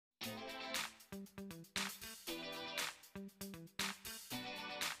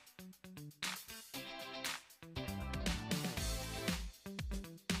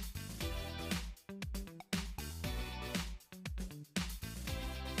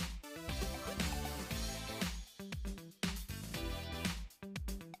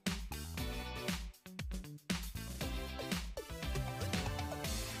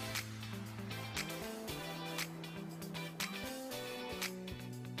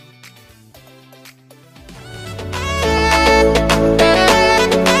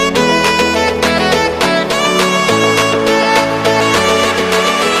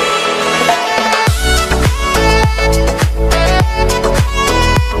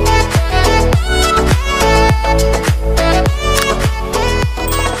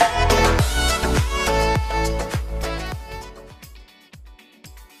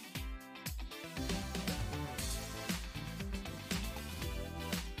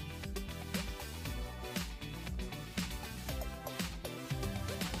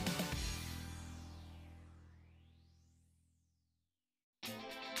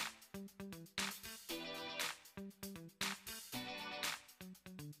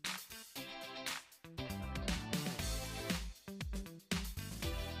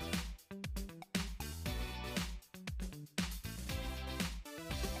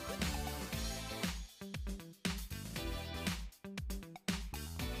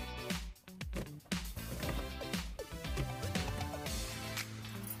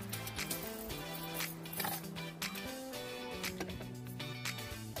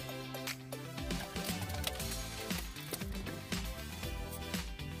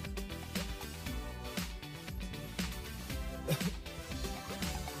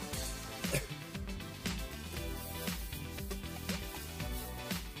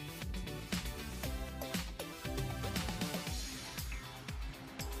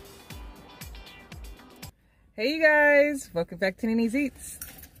Hey you guys, welcome back to NENE'S Eats.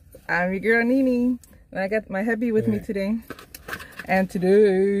 I'm your girl Nene, and I got my hubby with me today. And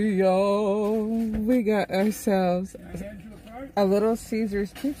today, y'all, we got ourselves a little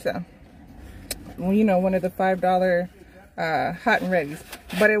Caesars pizza. Well, you know, one of the $5 hot and ready's.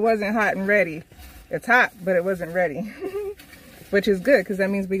 But it wasn't hot and ready. It's hot, but it wasn't ready. Which is good, because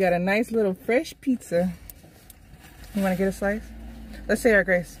that means we got a nice little fresh pizza. You want to get a slice? Let's say our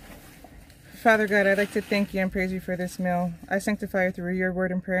grace. Father God, I'd like to thank you and praise you for this meal. I sanctify it through your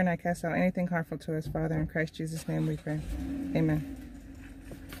word and prayer, and I cast out anything harmful to us, Father. In Christ Jesus' name we pray. Amen.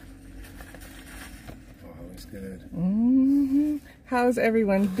 Oh, that's good. How's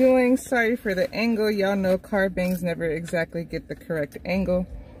everyone doing? Sorry for the angle. Y'all know car bangs never exactly get the correct angle.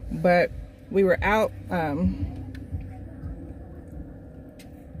 But we were out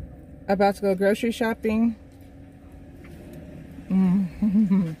about to go grocery shopping.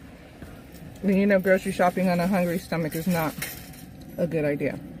 You know, grocery shopping on a hungry stomach is not a good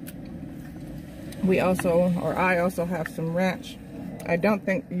idea. We also, or I also have some ranch. I don't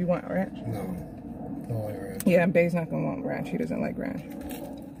think you want ranch. No, I don't like ranch. Yeah, Bae's not gonna want ranch. He doesn't like ranch.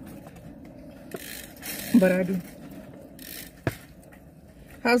 But I do.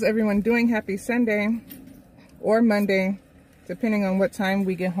 How's everyone doing? Happy Sunday or Monday, depending on what time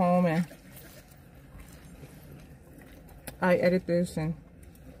we get home and I edit this and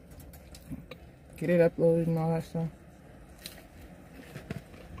get it uploaded and all that stuff.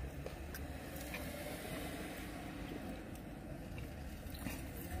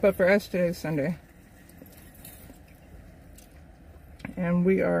 But for us, today's Sunday. And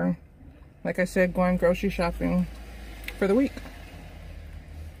we are, like I said, going grocery shopping for the week.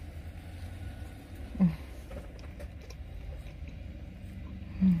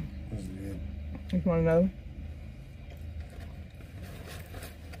 You want another?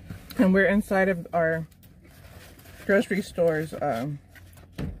 And we're inside of our grocery store's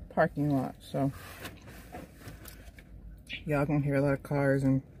parking lot, so y'all can hear a lot of cars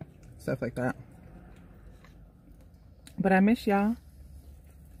and stuff like that. But I miss y'all.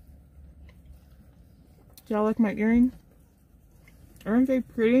 Y'all like my earrings? Aren't they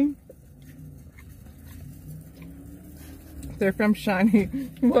pretty? They're from Shiny.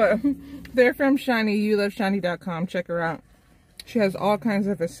 What? They're from Shiny. KU.WT.com. Check her out. She has all kinds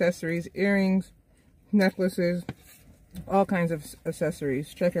of accessories, earrings, necklaces, all kinds of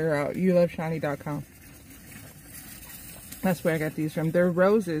accessories. Check her out, KU.WT.com. That's where I got these from. They're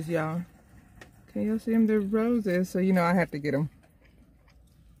roses, y'all. Can y'all see them? They're roses, so you know I have to get them.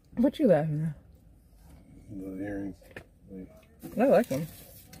 What you laughing at? The earrings. I like them.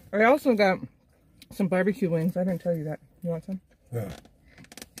 I also got some barbecue wings. I didn't tell you that. You want some? Yeah.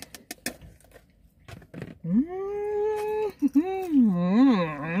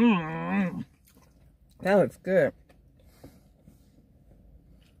 That looks good.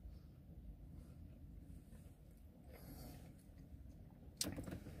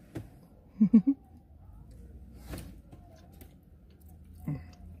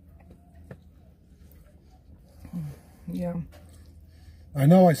 Yeah. I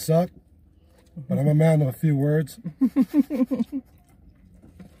know I suck, but I'm a man of a few words.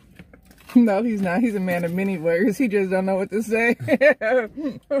 No, he's not. He's a man of many words. He just don't know what to say. Yeah,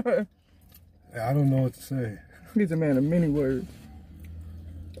 I don't know what to say. He's a man of many words.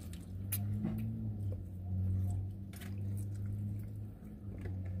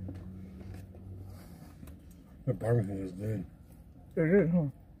 The barbecue is good. It is, huh?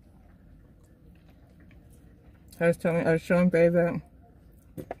 I was showing Babe that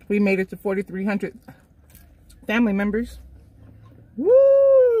we made it to 4,300 family members. Woo!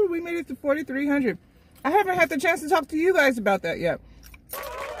 We made it to 4,300. I haven't had the chance to talk to you guys about that yet.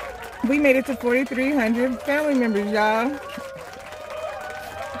 We made it to 4,300 family members, y'all.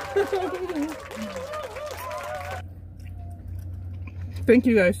 Thank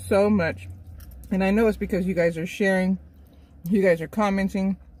you guys so much. And I know it's because you guys are sharing, you guys are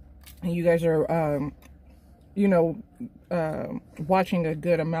commenting, and you guys are, you know, watching a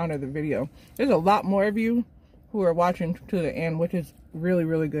good amount of the video. There's a lot more of you who are watching to the end, which is really,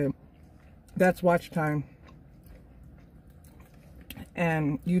 really good. That's watch time.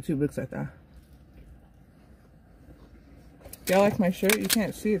 And YouTube looks at that. Y'all like my shirt? You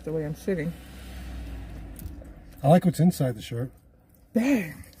can't see it the way I'm sitting. I like what's inside the shirt.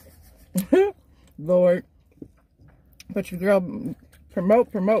 Dang. Lord. But your girl,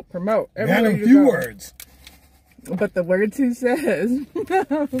 promote. Man of few words. But the words he says.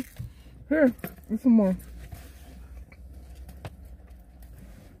 Here, there's some more.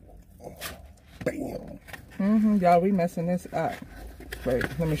 Bam. Y'all, we messing this up. Wait,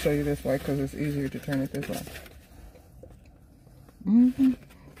 let me show you this way because it's easier to turn it this way.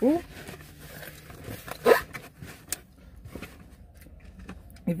 Ooh.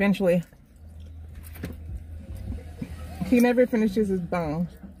 Eventually, he never finishes his bones.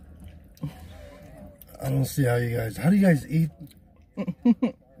 I don't see how do you guys eat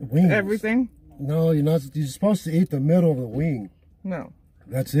wings? Everything? No, you're not. You're supposed to eat the middle of the wing. No.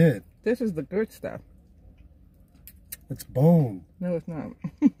 That's it. This is the good stuff. It's bone. No, it's not.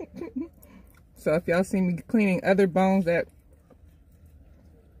 So if y'all see me cleaning other bones that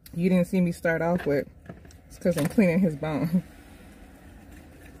you didn't see me start off with, it's because I'm cleaning his bone.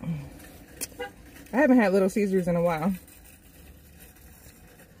 I haven't had Little Caesars in a while.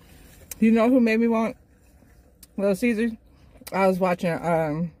 You know who made me want Little Caesars? I was watching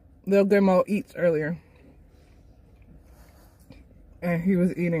Lil Grimo Eats earlier. And he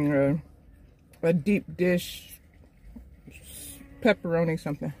was eating a deep dish pepperoni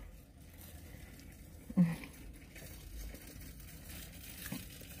something.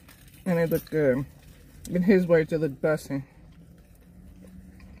 And it looked good. In his words, it looked busting.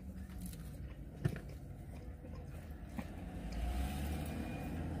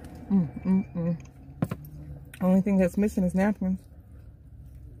 Only thing that's missing is napkins.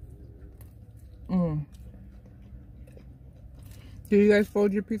 Do you guys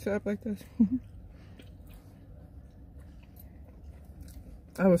fold your pizza up like this?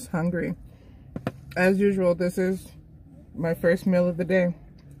 I was hungry. As usual, this is my first meal of the day.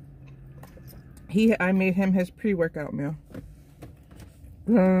 I made him his pre-workout meal.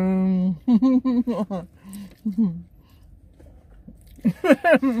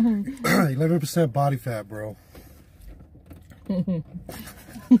 11% body fat, bro.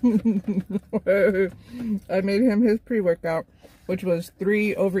 I made him his pre-workout, which was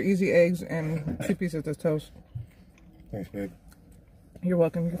 3 over easy eggs and 2 pieces of toast. Thanks, babe. You're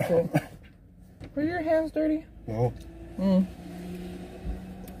welcome. You're full. Were your hands dirty? No.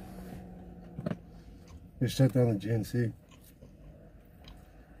 They shut down the GNC.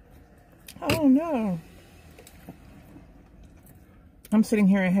 Oh no. I'm sitting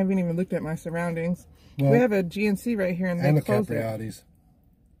here and haven't even looked at my surroundings. Well, we have a GNC right here and the Capriati's.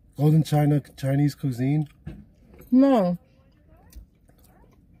 Golden Chinese cuisine? No.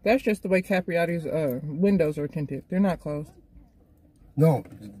 That's just the way Capriati's windows are tinted. They're not closed. No,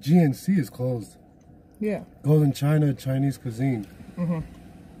 GNC is closed. Yeah. Golden Chinese cuisine.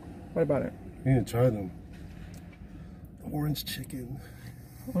 What about it? You need to try them. Orange chicken.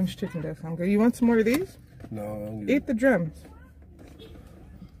 Orange chicken does sound good. You want some more of these? No, I don't eat the drums.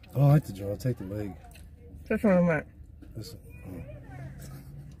 Oh, I like the drum. I'll take the leg. That's what I'm at. This,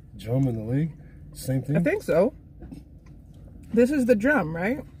 drum and the leg? Same thing? I think so. This is the drum,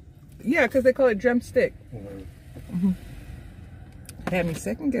 right? Yeah, because they call it drumstick. Had me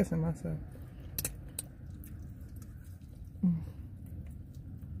second guessing myself.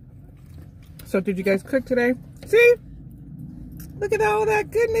 So did you guys cook today? See? Look at all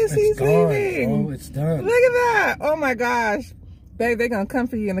that goodness he's leaving. Oh, it's done. Look at that. Oh my gosh. Babe, they're going to come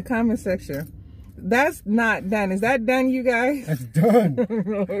for you in the comment section. That's not done. Is that done, you guys? That's done.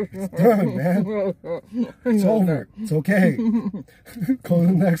 It's done, man. It's over. It's okay. Go to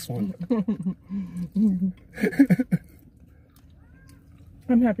the next one.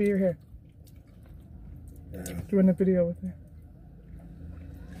 I'm happy you're here. Yeah. Doing a video with me.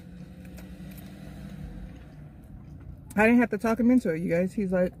 I didn't have to talk him into it, you guys.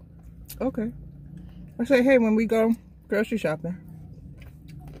 He's like, okay. I say, hey, when we go grocery shopping,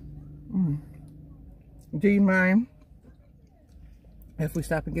 do you mind if we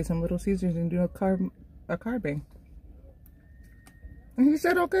stop and get some Little Caesars and do a carb bang? And he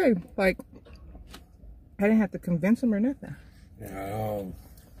said, okay. Like, I didn't have to convince him or nothing. Yeah,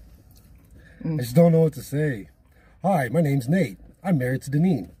 I just don't know what to say. Hi, my name's Nate. I'm married to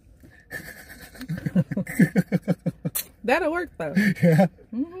Deneen. That'll work though. Yeah.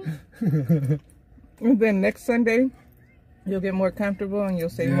 And then next Sunday, you'll get more comfortable and you'll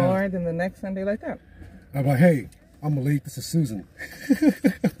say more than the next Sunday like that. I'm like, hey, I'm Malik. This is Susan.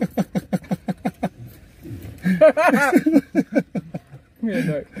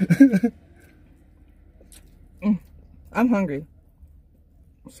 I'm hungry.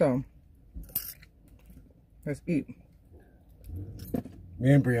 So, let's eat.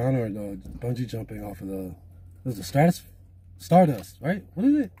 Me and Brianna are bungee jumping off of the Stardust, right? What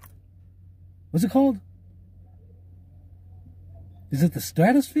is it? What's it called? Is it the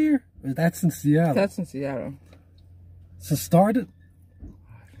Stratosphere? Or that's in Seattle? That's in Seattle. So started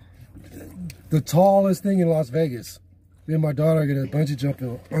the tallest thing in Las Vegas. Me and my daughter are gonna bungee jump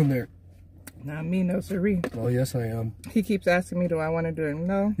on there. Not me, no siree. Oh yes, I am. He keeps asking me, do I want to do it?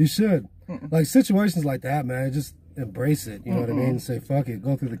 No. You should. Like situations like that, man. Just embrace it. You know what I mean? Say fuck it.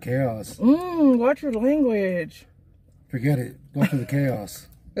 Go through the chaos. Watch your language. Forget it. Go through the chaos.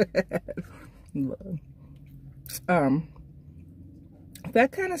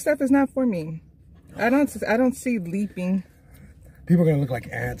 That kind of stuff is not for me. I don't see leaping. People are gonna look like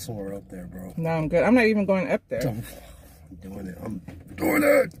ants when we're up there, bro. No, I'm good. I'm not even going up there. I'm doing it. I'm doing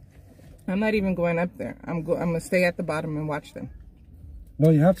it. I'm not even going up there. I'm gonna stay at the bottom and watch them. No,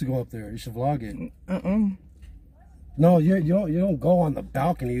 you have to go up there. You should vlog it. No, you don't go on the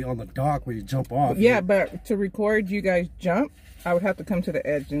balcony on the dock where you jump off. Yeah, but to record you guys jump, I would have to come to the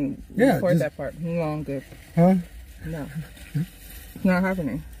edge and record that part. No, I'm good. Huh? No. It's not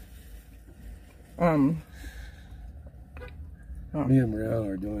happening. Me and Mariana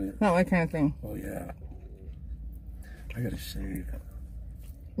are doing it. Not that kind of thing. Oh yeah. I gotta shave.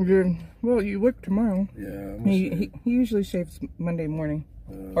 Well, you work tomorrow. Yeah. He usually shaves Monday morning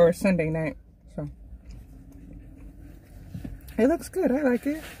or Sunday night. So it looks good. I like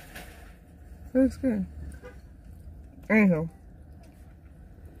it. It looks good. Anyhow,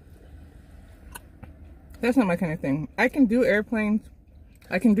 that's not my kind of thing. I can do airplanes.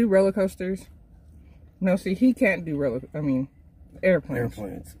 I can do roller coasters. No, see, he can't do airplanes.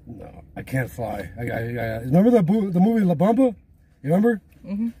 Airplanes. No, I can't fly. I remember the movie La Bamba? You remember?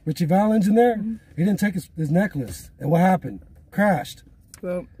 Richie Valens in there? He didn't take his necklace. And what happened? Crashed.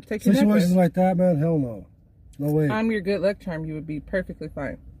 Well, take your Situations necklace. like that, man, hell no. No way. I'm your good luck charm. You would be perfectly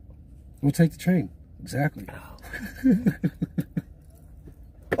fine. We'll take the train. Exactly.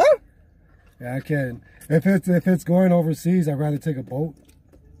 Yeah, I can. If it's going overseas, I'd rather take a boat.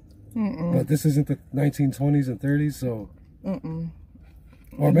 But this isn't the 1920s and 30s, so.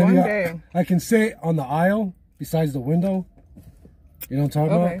 Or maybe I can sit on the aisle besides the window. You know what I'm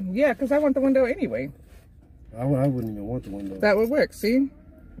talking about? Yeah, because I want the window anyway. I wouldn't even want the window. That would work. See,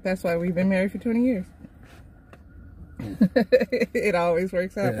 that's why we've been married for 20 years. It always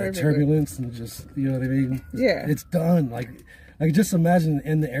works out perfectly. Turbulence and just, you know what I mean? Yeah. It's done. Like just imagine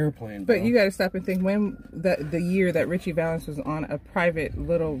in the airplane. But you got to stop and think when the year that Richie Valens was on a private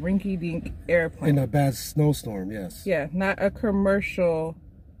little rinky-dink airplane. In a bad snowstorm, yes. Yeah, not a commercial,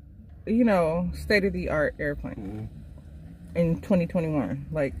 you know, state-of-the-art airplane. In 2021.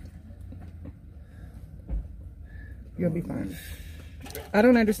 Like, you'll be fine. I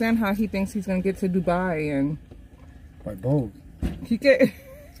don't understand how he thinks he's going to get to Dubai and... By boat. He get...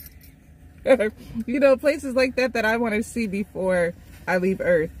 you know, places like that I want to see before I leave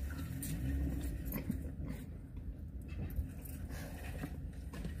Earth.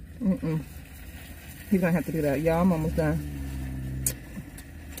 He's going to have to do that. Y'all, I'm almost done.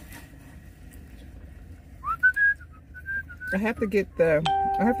 I have to get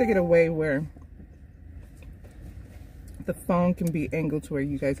a way where the phone can be angled to where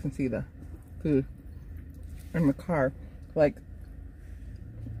you guys can see the food in the car. Like,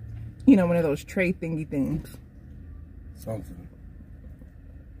 you know, one of those tray thingy things. Something.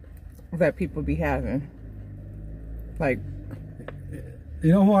 That people be having. Like.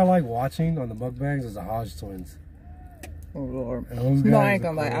 You know who I like watching on the mukbangs is the Hodge twins. Oh Lord. No, I ain't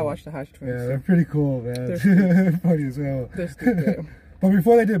gonna lie, I watched the Hodge twins. Yeah, they're pretty cool, man. They're funny as hell. They're stupid. But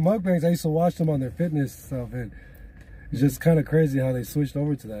before they did mukbangs, I used to watch them on their fitness stuff, and it's just kind of crazy how they switched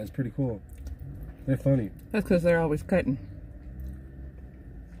over to that. It's pretty cool. They're funny. That's because they're always cutting.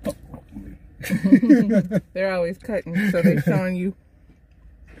 They're always cutting, so they're showing you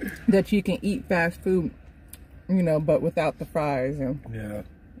that you can eat fast food, you know, but without the fries and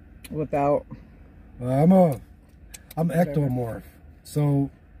without. I'm ectomorph, so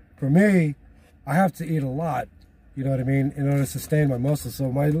for me, I have to eat a lot. You know what I mean? In order to sustain my muscles.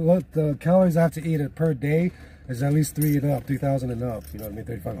 So the calories I have to eat per day is at least 3,000 and up. You know what I mean?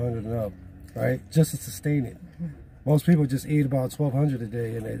 3,500 and up, right? Just to sustain it. Most people just eat about 1,200 a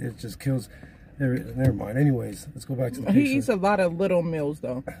day, and it just kills. Never mind. Anyways, let's go back to the pizza. He eats a lot of little meals,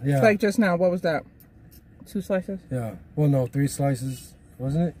 though. Yeah. It's like just now. What was that? 2 slices? Yeah. Well, no, 3 slices,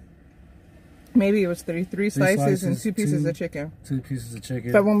 wasn't it? Maybe it was three slices and 2 pieces of chicken. 2 pieces of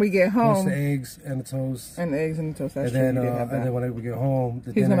chicken. But when we get home, the eggs and the toast. And the eggs and the toast. That's and true. Then, and then when we get home,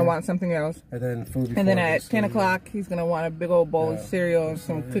 he's gonna want something else. And then food. Before and then at 10 o'clock, he's gonna want a big old bowl of cereal and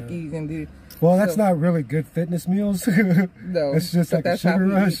some cookies and do. Well, that's not really good fitness meals. No, it's just like a sugar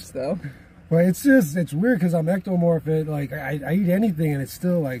rush. Eats, though. But it's weird because I'm ectomorph. Like I eat anything and it's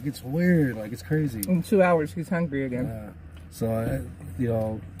still like it's weird. Like it's crazy. In 2 hours, he's hungry again. Yeah. So you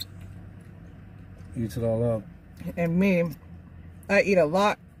know. Eats it all up. And me, I eat a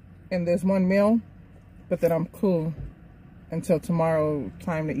lot in this one meal, but then I'm cool until tomorrow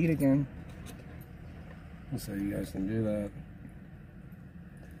time to eat again. So you guys can do that.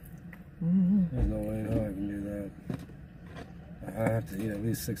 Mm-hmm. There's no way in hell I can do that. I have to eat at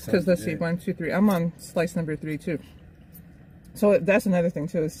least 6 times. Because let's see, 1, 2, 3. I'm on slice number 3 too. So that's another thing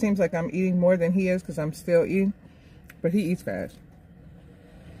too. It seems like I'm eating more than he is because I'm still eating, but he eats fast.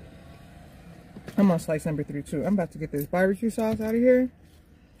 I'm on slice number 3 too. I'm about to get this barbecue sauce out of here,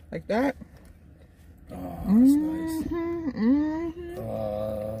 like that. Oh, that's nice.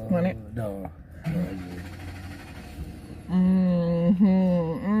 Want it? No.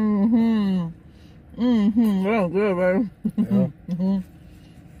 Real good, baby.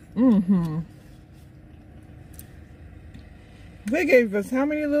 Yeah. They gave us how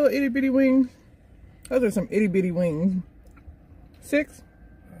many little itty bitty wings? Those are some itty bitty wings. 6?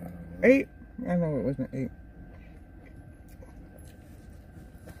 8? I know it wasn't 8.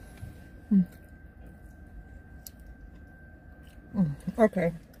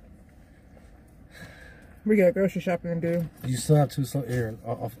 Okay. We got grocery shopping to do. You still have 2 so here.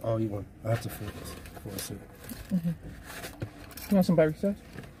 I'll eat one. I have to force it. You want some barbecue sauce?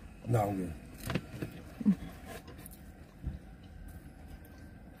 No, I'm good.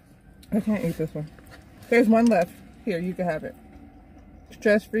 I can't eat this one. There's one left. Here, you can have it. It's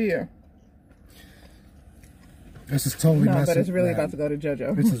just for you. This is totally no, messy. But it's really about to go to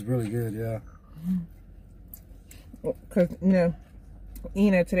JoJo. This is really good, yeah. Because, you know,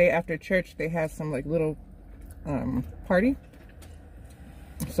 Ina, today after church, they had some, like, little party.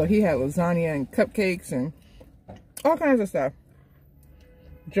 So he had lasagna and cupcakes and all kinds of stuff.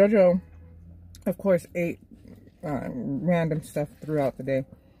 JoJo, of course, ate random stuff throughout the day.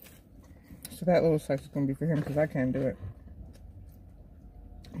 So that little slice is going to be for him because I can't do it.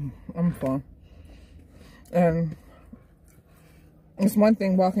 I'm full. It's one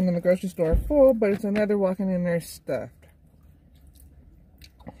thing walking in the grocery store full, but it's another walking in there stuffed.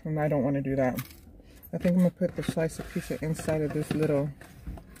 And I don't want to do that. I think I'm going to put the slice of pizza inside of this little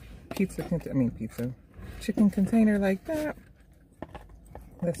chicken container like that.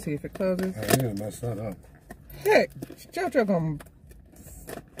 Let's see if it closes. I'm going to mess that up. Heck, JoJo going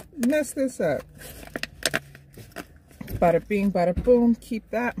to mess this up. Bada bing, bada boom. Keep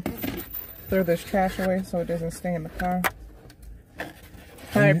that. Throw this trash away so it doesn't stay in the car.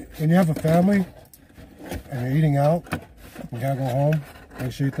 When you have a family and you're eating out, you gotta go home,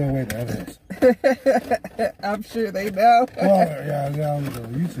 make sure you throw away the evidence. I'm sure they know. Well, yeah, on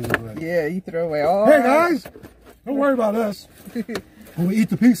YouTube. But... Yeah, you throw away all. Hey guys, don't worry about us. When we eat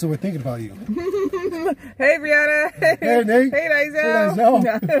the pizza, we're thinking about you. Hey Brianna. Hey Nate. Hey Nizel.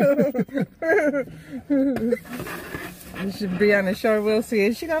 This is Brianna sure will see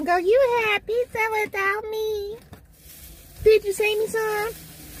it. She gonna go, you had pizza without me. Did you save me some?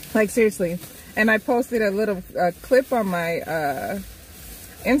 Like seriously. And I posted a little clip on my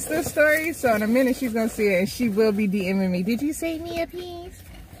Insta story. So in a minute she's gonna see it and she will be DMing me. Did you save me a piece?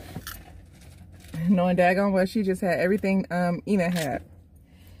 Knowing daggone well she just had everything Ina had.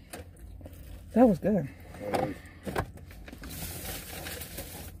 That was good.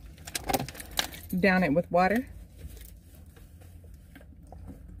 Down it with water.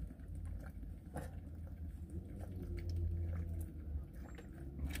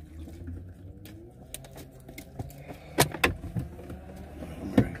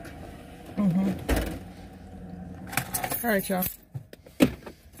 All right, y'all.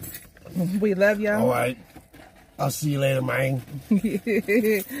 We love y'all. All right. I'll see you later, man.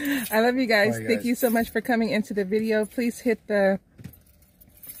 I love you guys. Thank you so much for coming into the video. Please hit the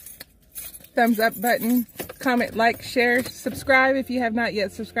thumbs up button, comment, like, share, subscribe if you have not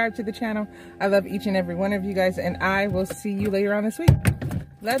yet subscribed to the channel. I love each and every one of you guys, and I will see you later on this week.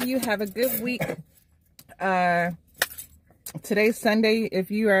 Love you. Have a good week. Today's Sunday.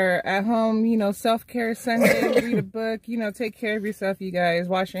 If you are at home, you know, self-care Sunday, read a book, you know, take care of yourself, you guys.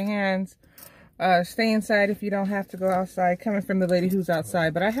 Wash your hands. Stay inside if you don't have to go outside. Coming from the lady who's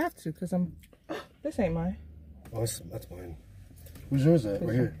outside, but I have to because I'm... This ain't mine. Oh, that's mine. Who's yours at?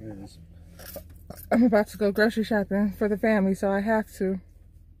 Right here. Here it is. I'm about to go grocery shopping for the family, so I have to.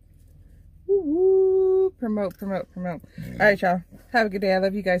 Woo woo. Promote. All right, y'all. Have a good day. I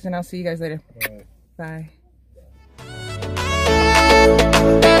love you guys, and I'll see you guys later. All right. Bye.